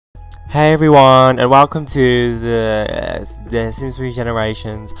Hey everyone, and welcome to the Sims 3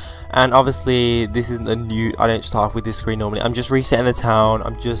 Generations. And obviously this isn't a new, I don't start with this screen normally. I'm just resetting the town.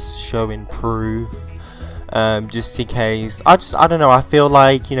 I'm just showing proof, just in case. I don't know, I feel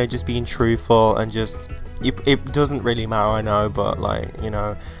like, you know, just being truthful and just it doesn't really matter, I know, but like, you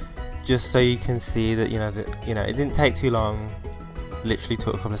know, just so you can see that, it didn't take too long. Literally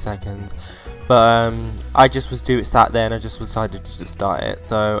took a couple of seconds. But I just sat there and I just decided to just start it.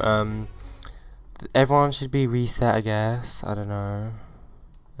 So everyone should be reset, I guess. I don't know.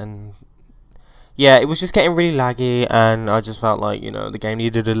 And yeah, it was just getting really laggy, and I just felt like, you know, the game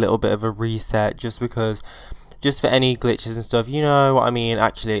needed a little bit of a reset, just for any glitches and stuff. You know what I mean?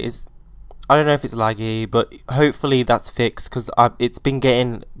 Actually, I don't know if it's laggy, but hopefully that's fixed, because it's been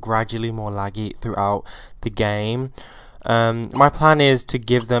getting gradually more laggy throughout the game. My plan is to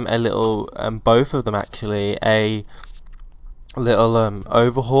give them a little, both of them actually, a little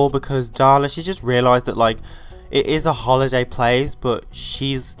overhaul, because Darla, she just realised that, like, it is a holiday place, but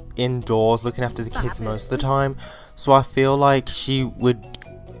she's indoors looking after the kids most of the time, so I feel like she would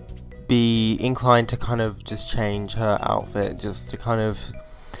be inclined to kind of just change her outfit, just to kind of,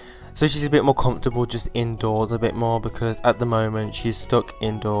 so she's a bit more comfortable just indoors a bit more, because at the moment she's stuck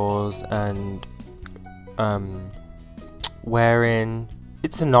indoors and wearing,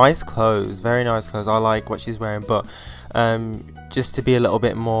 it's a nice clothes, very nice clothes, I like what she's wearing, but just to be a little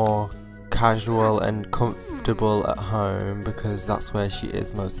bit more casual and comfortable at home, because that's where she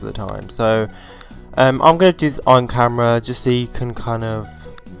is most of the time. So I'm gonna do this on camera just so you can kind of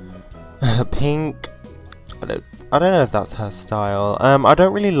pink, I don't know if that's her style. I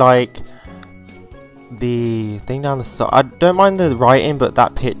don't really like the thing down the side. I don't mind the writing, but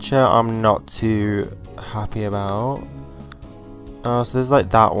that picture I'm not too happy about. Oh, so there's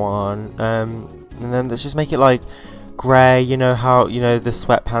like that one, and then let's just make it like grey, you know how, you know, the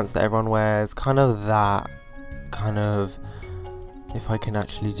sweatpants that everyone wears, kind of that, kind of, if I can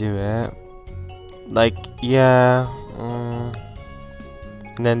actually do it, like, yeah,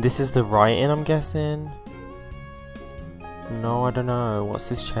 and then this is the writing, I'm guessing. No, I don't know, what's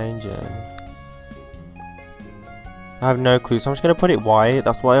this changing? I have no clue, so I'm just going to put it white,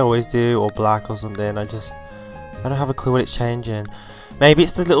 that's what I always do, or black or something. I don't have a clue what it's changing. Maybe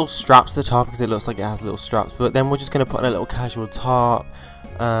it's the little straps at the top, because it looks like it has little straps. But then we're just going to put in a little casual top.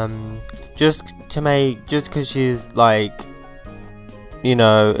 Just because she's like, you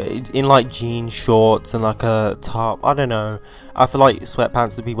know, in like jean shorts and like a top. I don't know. I feel like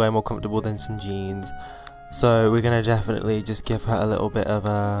sweatpants would be way more comfortable than some jeans. So we're going to definitely just give her a little bit of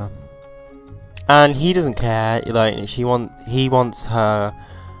a... And he doesn't care. Like, he wants her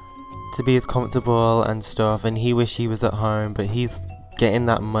to be as comfortable and stuff, and he wish he was at home, but he's getting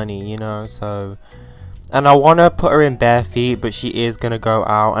that money, you know. So, and I want to put her in bare feet, but she is gonna go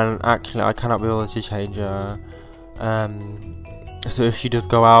out, and actually I cannot be able to change her. So if she does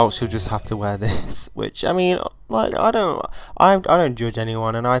go out, she'll just have to wear this, which, I mean, like, I don't judge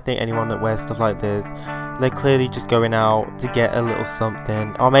anyone, and I think anyone that wears stuff like this, they're clearly just going out to get a little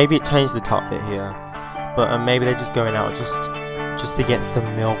something. Or maybe it changed the top bit here, but maybe they're just going out just to get some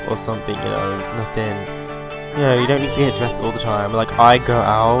milk or something, you know, nothing, you know, you don't need to get dressed all the time. Like, I go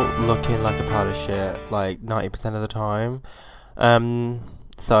out looking like a pile of shit, like, 90% of the time,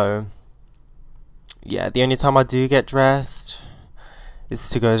 so, yeah, the only time I do get dressed is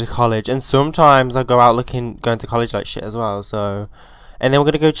to go to college, and sometimes I go out going to college like shit as well, so, and then we're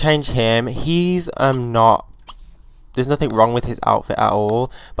gonna go change him. He's, there's nothing wrong with his outfit at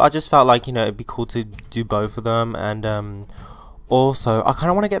all, but I just felt like, you know, it'd be cool to do both of them, and, also, I kind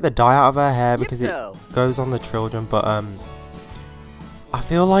of want to get the dye out of her hair because it goes on the children, but I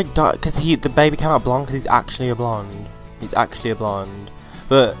feel like because the baby came out blonde, because he's actually a blonde. He's actually a blonde,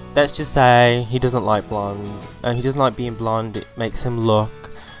 but let's just say he doesn't like blonde, and he doesn't like being blonde. It makes him look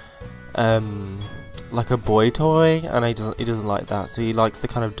like a boy toy, and he doesn't like that. So he likes the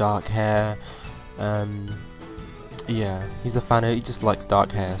kind of dark hair. Yeah, he's a fan. He just likes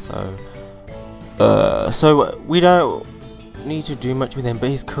dark hair. So so we don't need to do much with him, but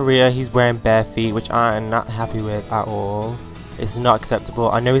his career, he's wearing bare feet, which I am not happy with at all. It's not acceptable.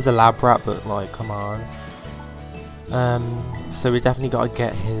 I know he's a lab rat, but like, come on. So we definitely got to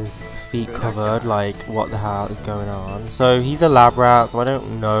get his feet covered. Like, what the hell is going on? So he's a lab rat, so I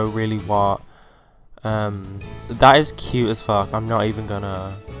don't know really what. That is cute as fuck. I'm not even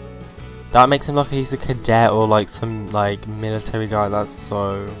gonna. That makes him look like he's a cadet or like some like military guy. That's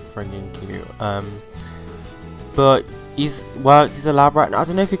so friggin' cute. But he's a lab rat. I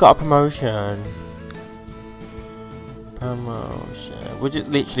don't know if he got a promotion. We'll just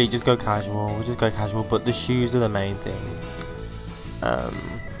literally just go casual. We'll just go casual, but the shoes are the main thing.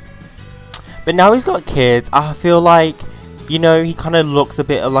 But now he's got kids, I feel like, you know, he kind of looks a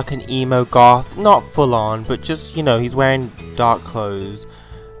bit like an emo goth. Not full on, but just, you know, he's wearing dark clothes.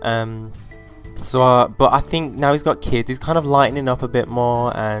 But I think now he's got kids, he's kind of lightening up a bit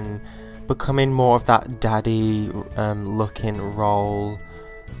more and becoming more of that daddy looking role.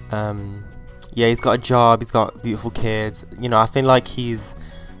 Yeah, he's got a job, he's got beautiful kids. You know, I feel like he's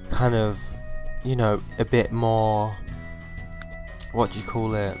kind of, you know, a bit more, what do you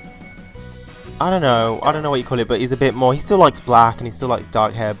call it? I don't know what you call it, but he's a bit more, he still likes black and he still likes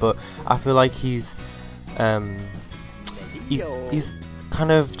dark hair, but I feel like he's kind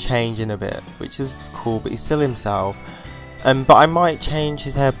of changing a bit, which is cool, but he's still himself. But I might change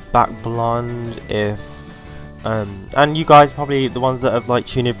his hair back blonde if and you guys probably, the ones that have like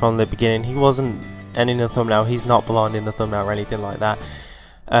tuned in from the beginning, he wasn't in the thumbnail, he's not blonde in the thumbnail or anything like that.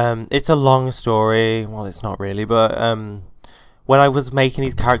 It's a long story, well it's not really, but when I was making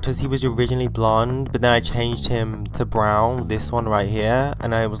these characters, he was originally blonde, but then I changed him to brown, this one right here,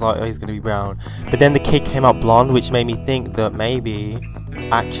 and I was like, oh, he's gonna be brown. But then the kid came out blonde, which made me think that maybe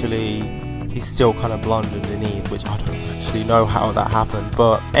actually he's still kind of blonde underneath, which I don't actually know how that happened.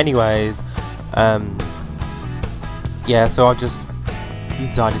 But anyways, yeah, so he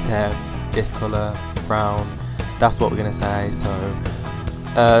dyed his hair this colour, brown, that's what we're gonna say. So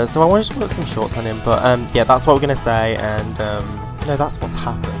I wanted to put some shorts on him, but yeah, that's what we're gonna say. And no, that's what's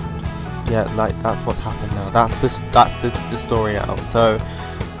happened. Yeah, like that's what's happened now. That's the story now. So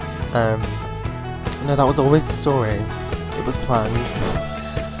no, that was always the story. It was planned.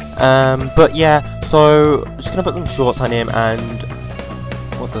 But yeah, so I'm just gonna put some shorts on him. And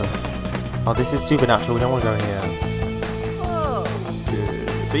what the? Oh, this is supernatural. We don't want to go here.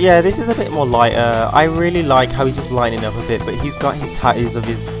 But yeah, this is a bit more lighter. I really like how he's just lining up a bit, but he's got his tattoos of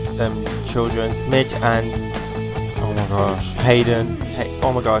his children, Smidge and, oh my gosh, Hayden.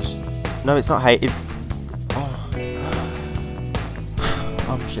 Oh my gosh, no, it's not Hayden. It's, oh,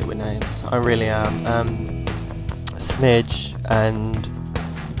 I'm shit with names. I really am. Smidge and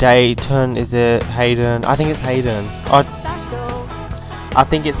Dayton. Is it Hayden? I think it's Hayden. I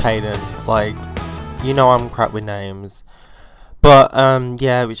think it's Hayden. Like, you know, I'm crap with names. But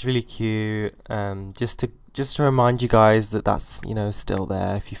yeah, it's really cute. Just to remind you guys that that's, you know, still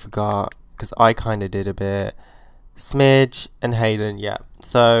there if you forgot, because I kind of did a bit. Smidge and Hayden, yeah.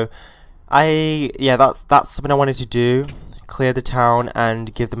 So that's something I wanted to do, clear the town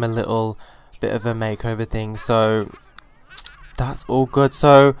and give them a little bit of a makeover thing. So that's all good.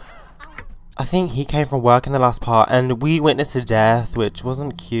 So I think he came from work in the last part, and we witnessed a death, which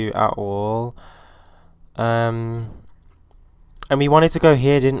wasn't cute at all. And we wanted to go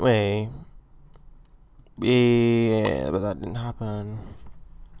here, didn't we? Yeah, but that didn't happen.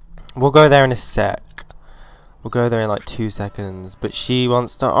 We'll go there in a sec. We'll go there in like 2 seconds. But she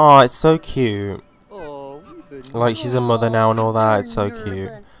wants to... Oh, it's so cute. Like, she's a mother now and all that. It's so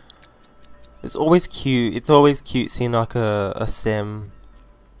cute. It's always cute. It's always cute seeing like a sim,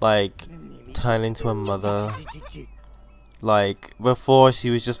 like, turn into a mother. Like, before she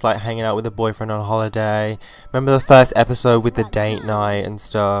was just like hanging out with a boyfriend on holiday. Remember the first episode with the date night and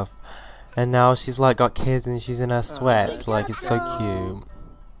stuff? And now she's like got kids and she's in her sweats. Like, it's so cute.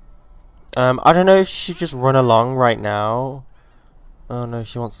 I don't know if she should just run along right now. Oh no,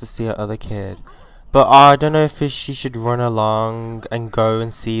 she wants to see her other kid. But I don't know if she should run along and go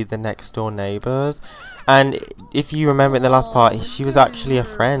and see the next door neighbours. And if you remember in the last part, she was actually a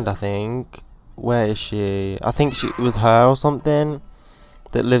friend, I think. Where is she? I think it was her or something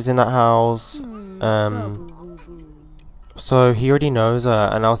that lives in that house. So he already knows her,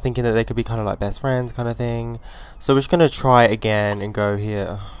 and I was thinking that they could be kind of like best friends kind of thing. So we're just gonna try it again and go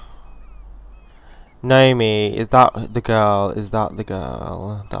here. Naomi, is that the girl? Is that the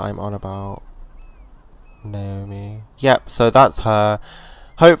girl that I'm on about? Naomi. Yep, so that's her.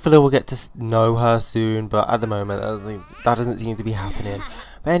 Hopefully we'll get to know her soon, but at the moment that doesn't seem to be happening.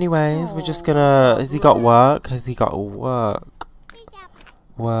 But anyways, we're just gonna... Has he got work? Has he got work?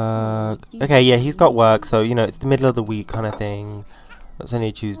 Work. Okay, yeah, he's got work, so, you know, it's the middle of the week kind of thing. It's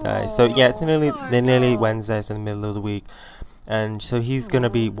only Tuesday. So, yeah, it's nearly Wednesday, so the middle of the week. And so he's gonna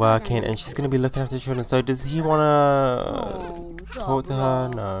be working, and she's gonna be looking after the children. So does he wanna talk to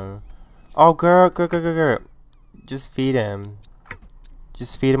her? No. Oh, girl. Just feed him.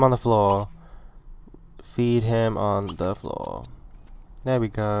 Just feed him on the floor. Feed him on the floor. There we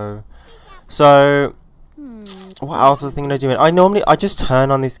go. So, what else was I thinking of doing? I just turn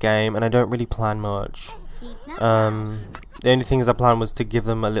on this game and I don't really plan much. The only things I planned was to give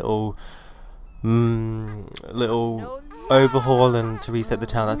them a little overhaul and to reset the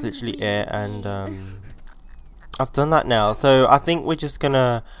town. That's literally it. And I've done that now. So I think we're just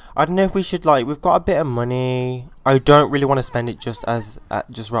gonna. I don't know if we should like. We've got a bit of money. I don't really want to spend it just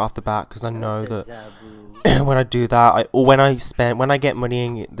just right off the bat because I know that when I do that, when I get money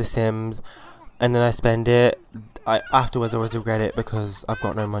in The Sims, and then I spend it, afterwards I always regret it because I've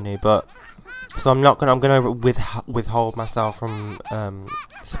got no money. But so I'm gonna withhold myself from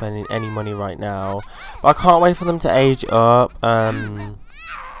spending any money right now. But I can't wait for them to age up.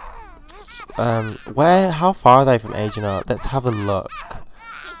 How far are they from aging up? Let's have a look.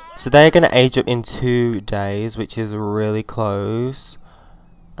 So they're gonna age up in 2 days, which is really close.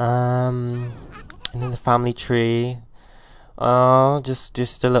 And then the family tree. Oh,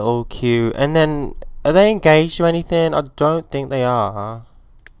 just a little cute. And then, are they engaged or anything? I don't think they are.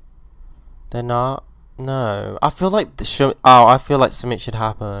 They're not. No, I feel like I feel like something should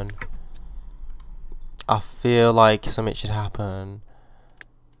happen.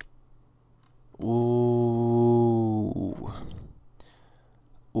 Ooh.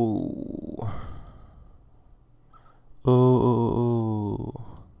 Ooh. Ooh.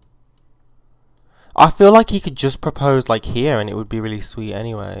 I feel like he could just propose like here and it would be really sweet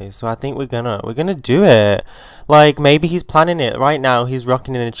anyway. So I think we're gonna do it. Like maybe he's planning it right now. He's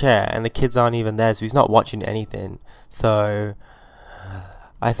rocking in a chair and the kids aren't even there, so he's not watching anything. So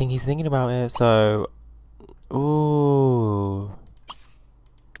I think he's thinking about it. So ooh.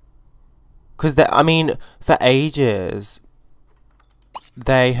 Because I mean, for ages,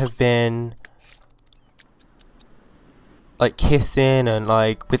 they have been like kissing and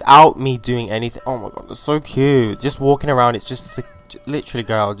like without me doing anything. Oh my god, they're so cute. Just walking around, it's just like, literally,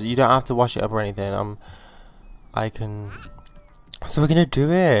 girl. You don't have to wash it up or anything. So we're gonna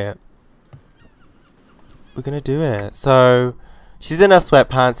do it. So she's in her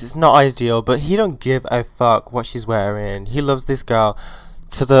sweatpants. It's not ideal, but he don't give a fuck what she's wearing. He loves this girl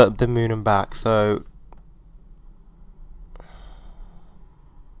to the moon and back. So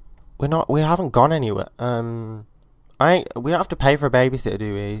we haven't gone anywhere. We don't have to pay for a babysitter,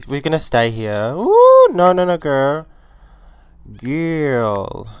 do we? We're gonna stay here. Ooh, no, girl,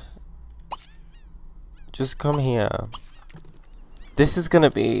 just come here. This is gonna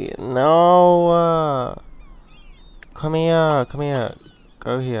be no. Come here,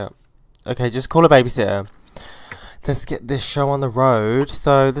 go here. Okay, just call a babysitter. Let's get this show on the road.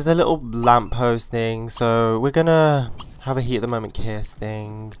 So there's a little lamppost thing. So we're gonna have a heat at the moment kiss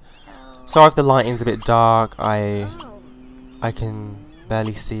thing. Sorry if the lighting's a bit dark. I can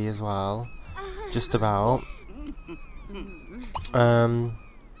barely see as well. Just about.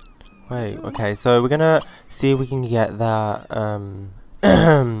 Wait. Okay. So we're gonna see if we can get that.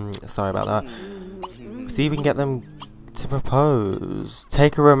 Sorry about that. See if we can get them to propose.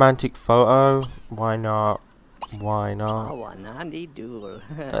 Take a romantic photo. Why not?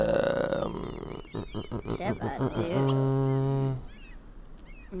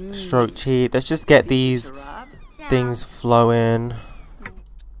 Stroke cheat. Let's just get these things flowing.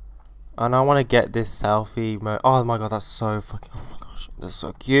 And I want to get this selfie. Oh my god, that's so fucking. Oh my gosh, that's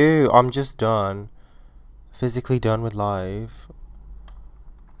so cute. I'm just done. Physically done with life.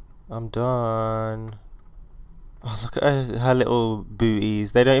 I'm done. Oh, look at her little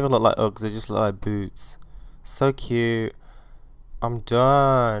booties. They don't even look like Uggs. They just look like boots. So cute. I'm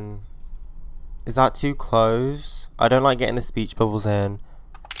done. Is that too close? I don't like getting the speech bubbles in.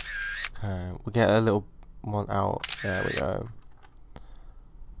 Okay, we'll get a little one out. There we go.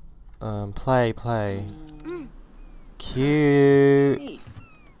 Play. Cute.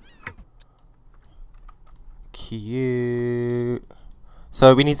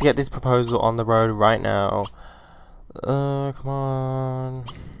 So we need to get this proposal on the road right now. Come on.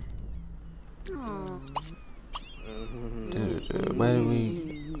 Where do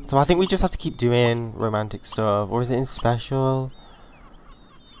we? So I think we just have to keep doing romantic stuff, or is it in special?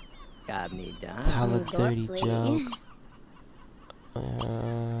 Tell a dirty joke.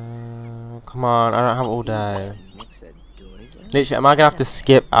 Come on, I don't have all day. Literally, am I gonna have to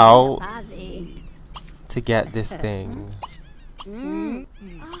skip out to get this thing?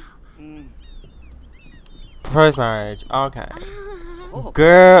 Proposed marriage. Okay.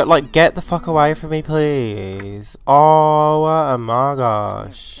 Girl, like, get the fuck away from me, please. Oh my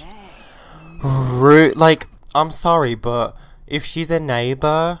gosh. Rude. Like, I'm sorry, but if she's a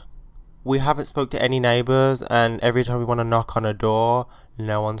neighbor, we haven't spoke to any neighbors, and every time we want to knock on a door,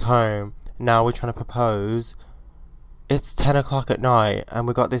 no one's home. Now we're trying to propose. It's 10 o'clock at night, and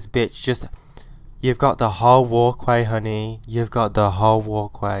we got this bitch just... You've got the whole walkway, honey. You've got the whole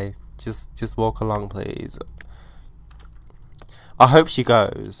walkway. Just walk along, please. I hope she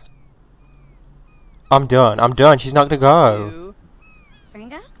goes. I'm done. She's not gonna go.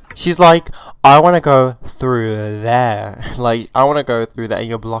 She's like, I want to go through there. Like, I want to go through there and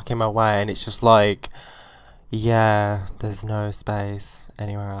you're blocking my way. And it's just like, yeah, there's no space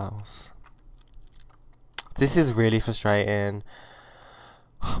anywhere else. This is really frustrating.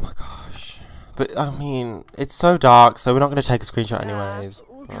 Oh my gosh. But, I mean, it's so dark, so we're not going to take a screenshot anyways.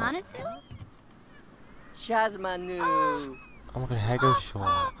 Oh my god, hair goes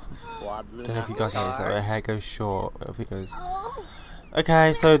short. Don't know if you guys noticed that, but her hair goes short. If it goes.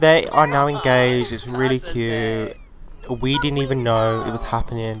 Okay, so they are now engaged. It's really cute. We didn't even know it was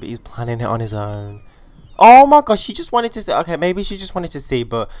happening, but he's planning it on his own. Oh my gosh, she just wanted to see. Okay, maybe she just wanted to see,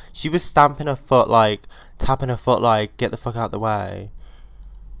 but she was stamping her foot, like, tapping her foot, like, get the fuck out the way.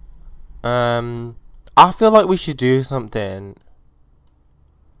 I feel like we should do something.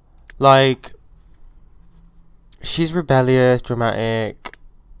 Like, she's rebellious, dramatic.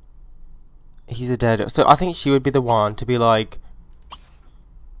 He's a dead. So I think she would be the one to be like,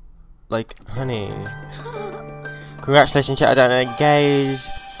 honey, congratulations, I don't know, engaged,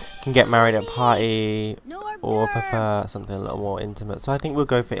 can get married at a party, or prefer something a little more intimate. So I think we'll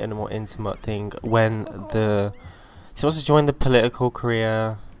go for it in a more intimate thing when she wants to join the political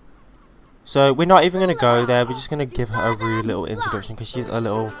career. So we're not even going to go there, we're just going to give her a rude little introduction because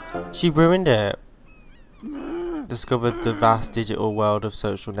she ruined it. Discovered the vast digital world of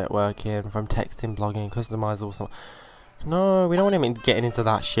social networking, from texting, blogging, customizable stuff. No, we don't want him getting into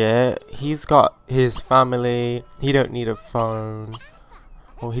that shit. He's got his family. He don't need a phone.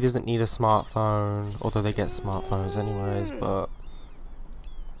 Well, he doesn't need a smartphone, although they get smartphones anyways, but...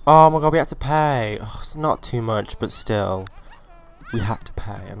 Oh my god, we had to pay. Oh, it's not too much, but still. We had to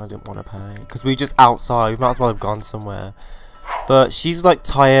pay, and I didn't want to pay. Because we were just outside. We might as well have gone somewhere. But she's, like,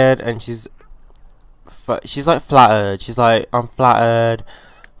 tired, and she's like flattered. She's like, I'm flattered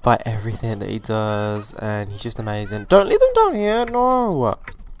by everything that he does, and he's just amazing. Don't leave them down here. No,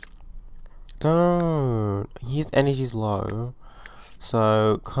 don't. His energy's low,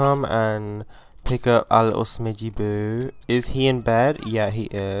 so come and pick up our little smidgy boo. Is he in bed? Yeah, he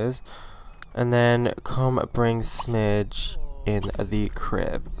is. And then come bring Smidge in the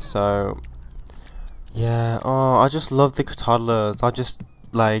crib. So yeah. Oh, I just love the toddlers. I just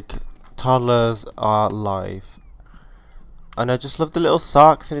like. Toddlers are life. And I just love the little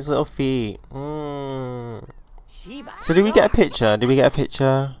socks and his little feet. So did we get a picture? Did we get a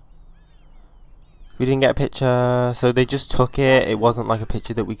picture? We didn't get a picture. So they just took it. It wasn't like a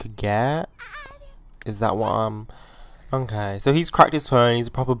picture that we could get. Is that what I'm... Okay. So he's cracked his phone. He's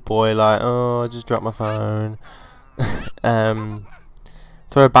a proper boy. Like, oh, I just dropped my phone.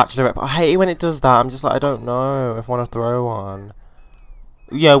 Throw a bachelorette. I hate it when it does that. I'm just like, I don't know if I want to throw one.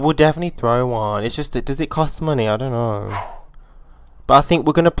 Yeah, we'll definitely throw one. It's just, does it cost money? I don't know. But I think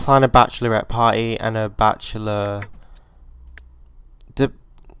we're going to plan a bachelorette party and a bachelor...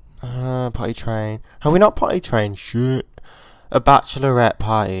 Potty train. Have we not potty trained? Shit. A bachelorette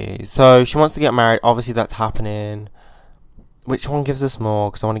party. So, she wants to get married. Obviously, that's happening. Which one gives us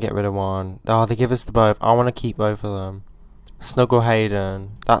more? Because I want to get rid of one. Oh, they give us the both. I want to keep both of them. Snuggle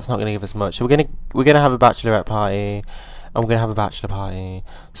Hayden. That's not going to give us much. So, we're gonna have a bachelorette party. I'm gonna have a bachelor party,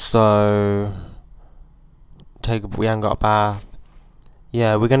 so we haven't got a bath.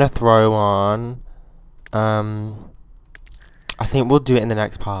 Yeah, we're gonna throw one. I think we'll do it in the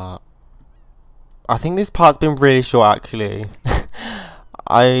next part. I think this part's been really short, actually.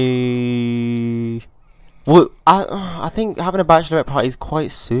 I think having a bachelorette party is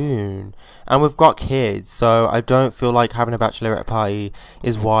quite soon, and we've got kids, so I don't feel like having a bachelorette party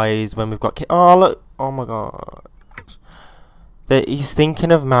is wise when we've got kids. Oh look! Oh my god. He's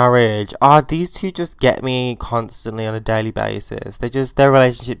thinking of marriage. These two just get me constantly on a daily basis. Their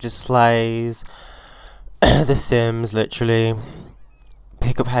relationship just slays. The Sims, literally.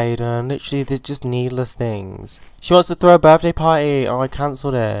 Pick up Hayden. Literally, they're just needless things. She wants to throw a birthday party. Oh, I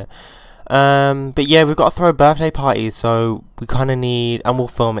cancelled it. But yeah, we've got to throw a birthday party, so we kind of need, and we'll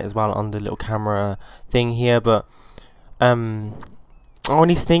film it as well on the little camera thing here, but, oh, and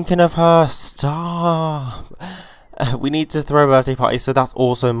he's thinking of her. Stop. We need to throw a birthday party, so that's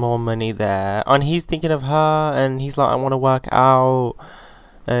also more money there. And he's thinking of her, and he's like, I want to work out.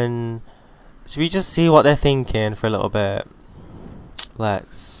 And so we just see what they're thinking for a little bit.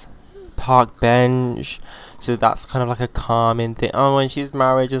 Let's park bench. So that's kind of like a calming thing. Oh, and she's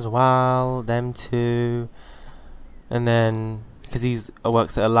married as well. Them two. And then, because he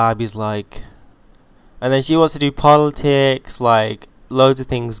works at a lab, he's like... And then she wants to do politics, like... Loads of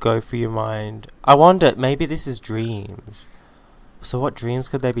things go through your mind. I wonder, maybe this is dreams. So what dreams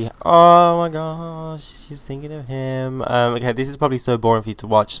could they be? Oh my gosh, she's thinking of him. Okay, this is probably so boring for you to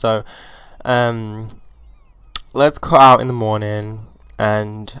watch. So, let's cut out in the morning.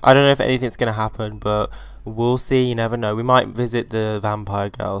 and I don't know if anything's gonna happen, but we'll see. You never know. We might visit the vampire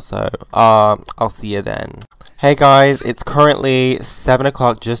girl, so I'll see you then. Hey guys, it's currently 7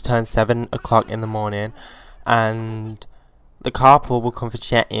 o'clock, just turned 7 o'clock in the morning, and the carpool will come for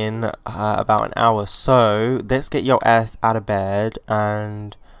check-in about an hour. So let's get your ass out of bed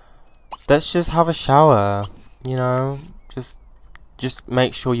and let's just have a shower. You know, just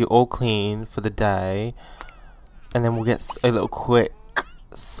make sure you're all clean for the day, and then we'll get a little quick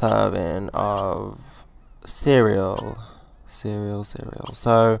serving of cereal.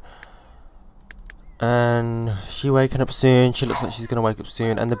 So, and she waking up soon. She looks like she's gonna wake up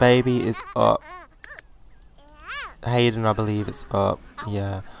soon, and the baby is up. Hayden, I believe, is up.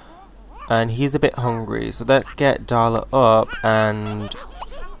 Yeah, and he's a bit hungry. So let's get Darla up, and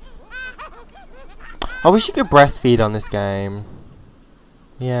I wish you could breastfeed on this game.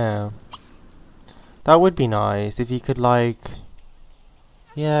 Yeah, that would be nice if you could, like,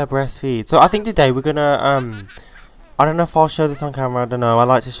 yeah, breastfeed. So I think today we're gonna I don't know if I'll show this on camera. I don't know. I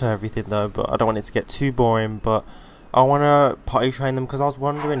like to show everything though, but I don't want it to get too boring. But I want to potty train them, because I was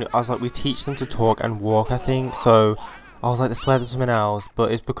wondering, I was like, we teach them to talk and walk, I think. So I was like, I swear there's something else,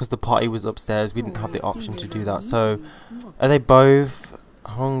 but it's because the potty was upstairs. We didn't have the option to do that. So are they both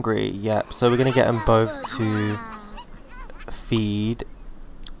hungry? Yep. So we're going to get them both to feed.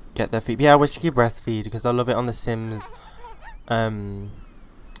 Get their feed. Yeah, I wish you could breastfeed, because I love it on The Sims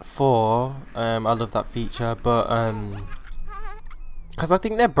 4. I love that feature, but because I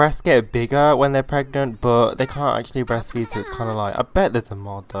think their breasts get bigger when they're pregnant, but they can't actually breastfeed, so it's kind of like, I bet there's a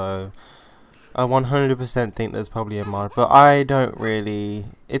mod though. I 100% think there's probably a mod, but I don't really,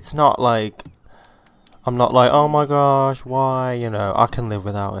 it's not like, I'm not like, oh my gosh, why, you know, I can live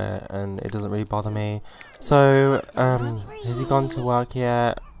without it, and it doesn't really bother me. So, has he gone to work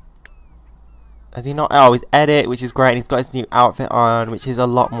yet? Has he not? Oh, he's edit, which is great, and he's got his new outfit on, which is a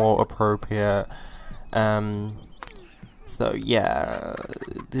lot more appropriate. So yeah,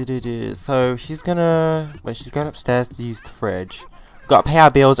 so she's gonna, well, she's going upstairs to use the fridge. We've got to pay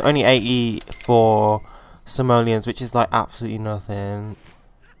our bills. Only 84 simoleons, which is like absolutely nothing.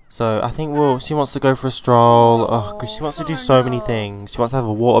 So I think she wants to go for a stroll. Oh, because she wants to do so many things. She wants to have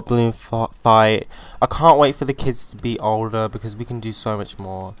a water balloon fight. I can't wait for the kids to be older, because we can do so much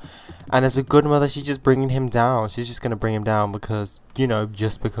more. And as a good mother, she's just bringing him down. She's just gonna bring him down because, you know,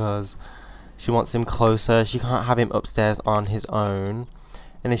 just because. She wants him closer. She can't have him upstairs on his own.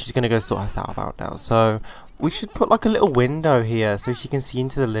 And then she's going to go sort herself out now. So we should put like a little window here so she can see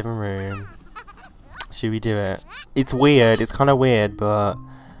into the living room. Should we do it? It's weird. It's kind of weird, but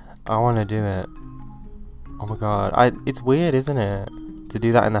I want to do it. Oh my god. It's weird, isn't it? To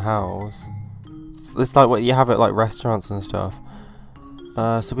do that in the house. It's like what you have at like restaurants and stuff.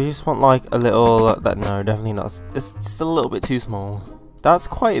 So we just want like a little, no, definitely not. It's just a little bit too small. That's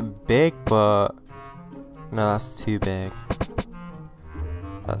quite big, but no, that's too big.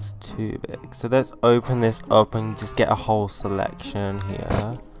 That's too big. So let's open this up and just get a whole selection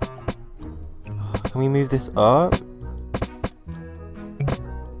here. Can we move this up?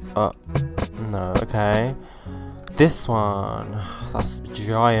 Up. No, okay. This one. That's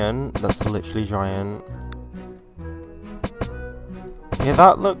giant. That's literally giant. Yeah,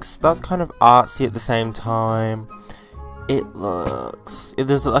 that's kind of artsy at the same time. It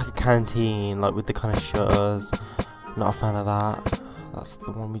does look like a canteen, like with the kind of shutters. Not a fan of that. That's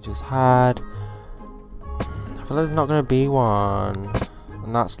the one we just had. I feel like there's not going to be one.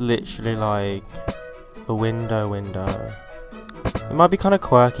 And that's literally like a window. It might be kind of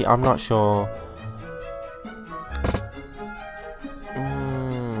quirky, I'm not sure.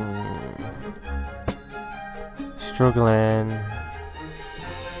 Struggling.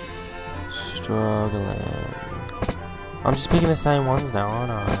 I'm just picking the same ones now,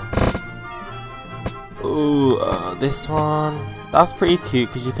 aren't I? Ooh, this one. That's pretty cute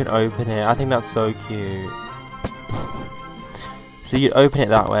because you can open it. I think that's so cute. So you'd open it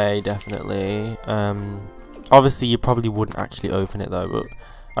that way, definitely. Obviously, you probably wouldn't actually open it though. But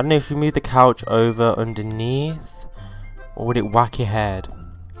I don't know, if you move the couch over underneath, or would it whack your head?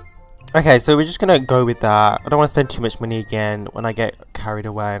 Okay, so we're just gonna go with that. I don't want to spend too much money again. When I get carried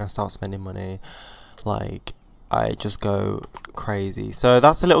away and I start spending money, like, I just go crazy. So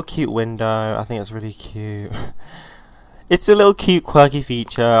that's a little cute window. I think it's really cute. It's a little cute quirky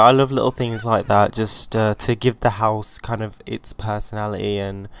feature. I love little things like that, just to give the house kind of its personality,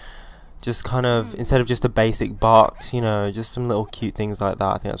 and just kind of, instead of just a basic box, you know, just some little cute things like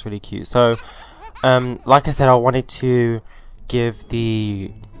that. I think that's really cute. So like I said, I wanted to give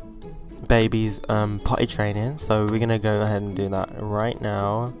the babies potty training, so we're gonna go ahead and do that right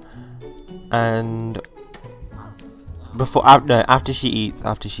now. And before, no, after she eats,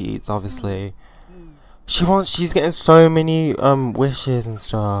 obviously. She's getting so many wishes and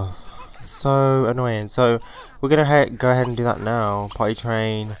stuff. It's so annoying. So we're gonna go ahead and do that now. Potty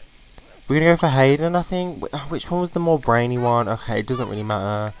train. We're gonna go for Hayden, I think. Which one was the more brainy one? Okay, it doesn't really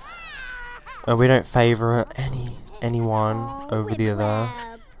matter. We don't favour anyone over the other.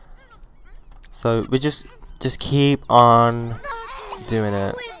 So we just keep on doing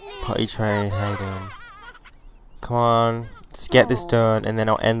it. Potty train Hayden. Come on, just get this done, and then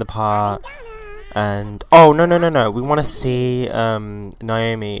I'll end the part. And oh no, we want to see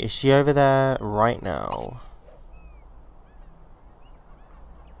Naomi. Is she over there right now?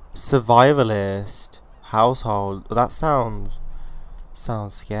 Survivalist household. That sounds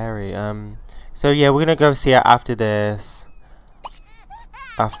scary. So yeah, we're gonna go see her after this.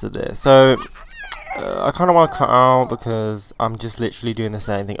 So I kind of want to cut out because I'm just literally doing the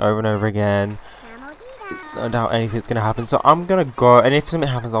same thing over and over again. I doubt anything's gonna happen, so I'm gonna go, and if something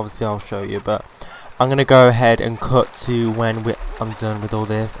happens obviously I'll show you, but I'm gonna go ahead and cut to when I'm done with all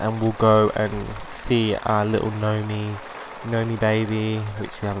this, and we'll go and see our little Nomi baby,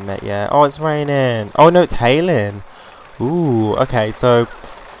 which we haven't met yet. Oh, it's raining. Oh no, it's hailing. Ooh, okay, so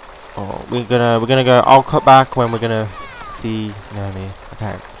we're gonna go. I'll cut back when we're gonna see Nomi.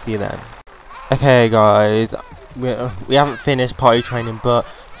 Okay, see you then. Okay guys, we haven't finished potty training, but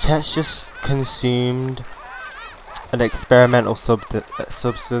Chet's just consumed an experimental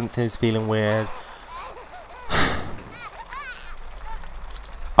substance and is feeling weird.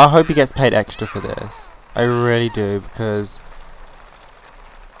 I hope he gets paid extra for this. I really do, because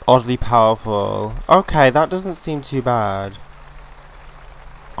oddly powerful. Okay, that doesn't seem too bad.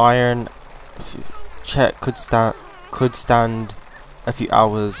 Iron Chet could stand a few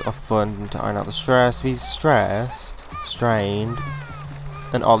hours of fun to iron out the stress. He's stressed, strained,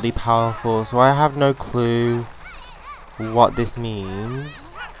 and oddly powerful, so I have no clue what this means.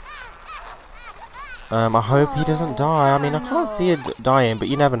 I hope he doesn't die. I mean, I can't see it dying, but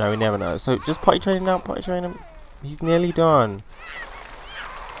you never know, So just potty training now, potty train him. He's nearly done.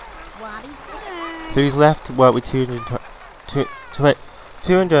 So he's left to work with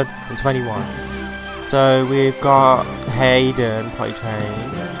 221. So we've got Hayden potty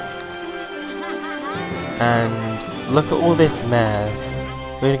trained. And look at all this mess.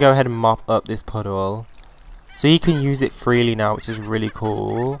 We're going to go ahead and mop up this puddle. So he can use it freely now, which is really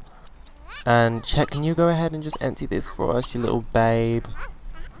cool. And Chet, can you go ahead and just empty this for us, you little babe?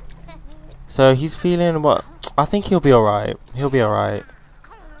 So he's feeling what? I think he'll be alright.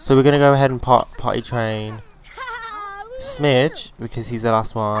 So we're going to go ahead and potty train Smidge, because he's the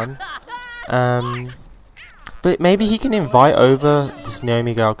last one. But maybe he can invite over this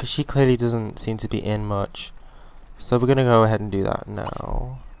Naomi girl, because she clearly doesn't seem to be in much. So we're going to go ahead and do that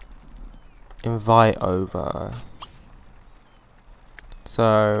now. Invite over.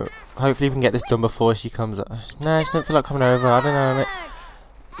 So hopefully we can get this done before she comes up. No, she doesn't feel like coming over. I don't know.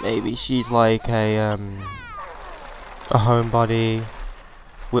 Maybe she's like a homebody.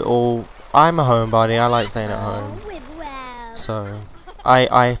 I'm a homebody. I like staying at home. So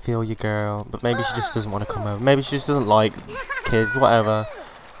I feel you, girl. But maybe she just doesn't want to come over. Maybe she just doesn't like kids. Whatever.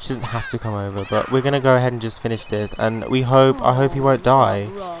 She doesn't have to come over. But we're gonna go ahead and just finish this. And I hope he won't die.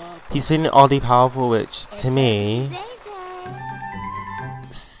 He's feeling oddly powerful, which to me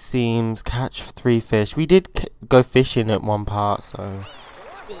seems catch 3 fish. We did go fishing at one part, so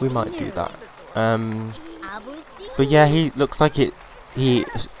we might do that. But yeah, he looks like he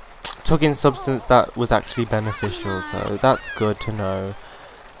took in substance that was actually beneficial, so that's good to know.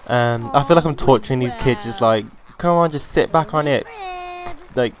 I feel like I'm torturing these kids, just like, come on, just sit back on it,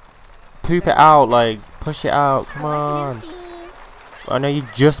 like poop it out, like push it out, come on. I know you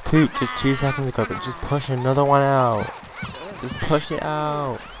just pooped just 2 seconds ago, but just push another one out. Just push it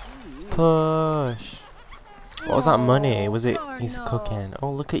out. Push. What was that money? Was it he's cooking? Oh,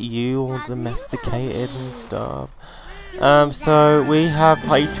 look at you, all domesticated and stuff. So we have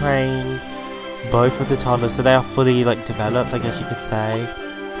potty trained both of the toddlers, so they are fully like developed, I guess you could say.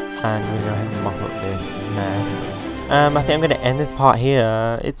 And we're gonna go ahead and mop up this mess. I think I'm gonna end this part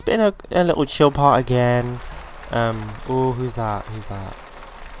here. It's been a little chill part again. Oh, who's that?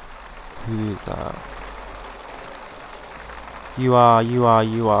 You are.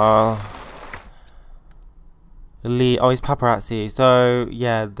 Lee. Oh, he's paparazzi. So,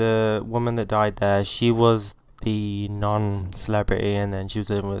 yeah, the woman that died there, she was the non-celebrity, and then she was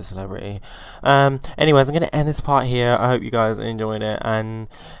living with a celebrity. Anyways, I'm going to end this part here. I hope you guys enjoyed it, and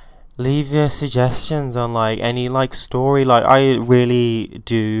leave your suggestions on, like, any, like, story. Like, I really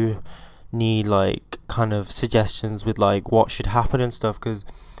do need, like, kind of suggestions with, like, what should happen and stuff, because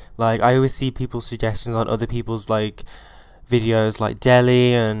Like, I always see people's suggestions on other people's like videos, like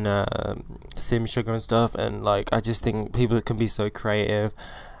Delhi and Sim Sugar and stuff, and like I just think people can be so creative.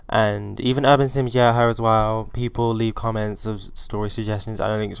 And even Urban Sims, yeah, her as well. People leave comments of story suggestions, and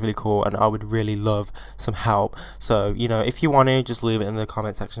I think it's really cool, and I would really love some help. So, you know, if you want to, just leave it in the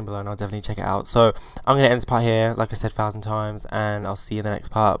comment section below and I'll definitely check it out. So I'm going to end this part here, like I said 1,000 times, and I'll see you in the next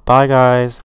part. Bye guys.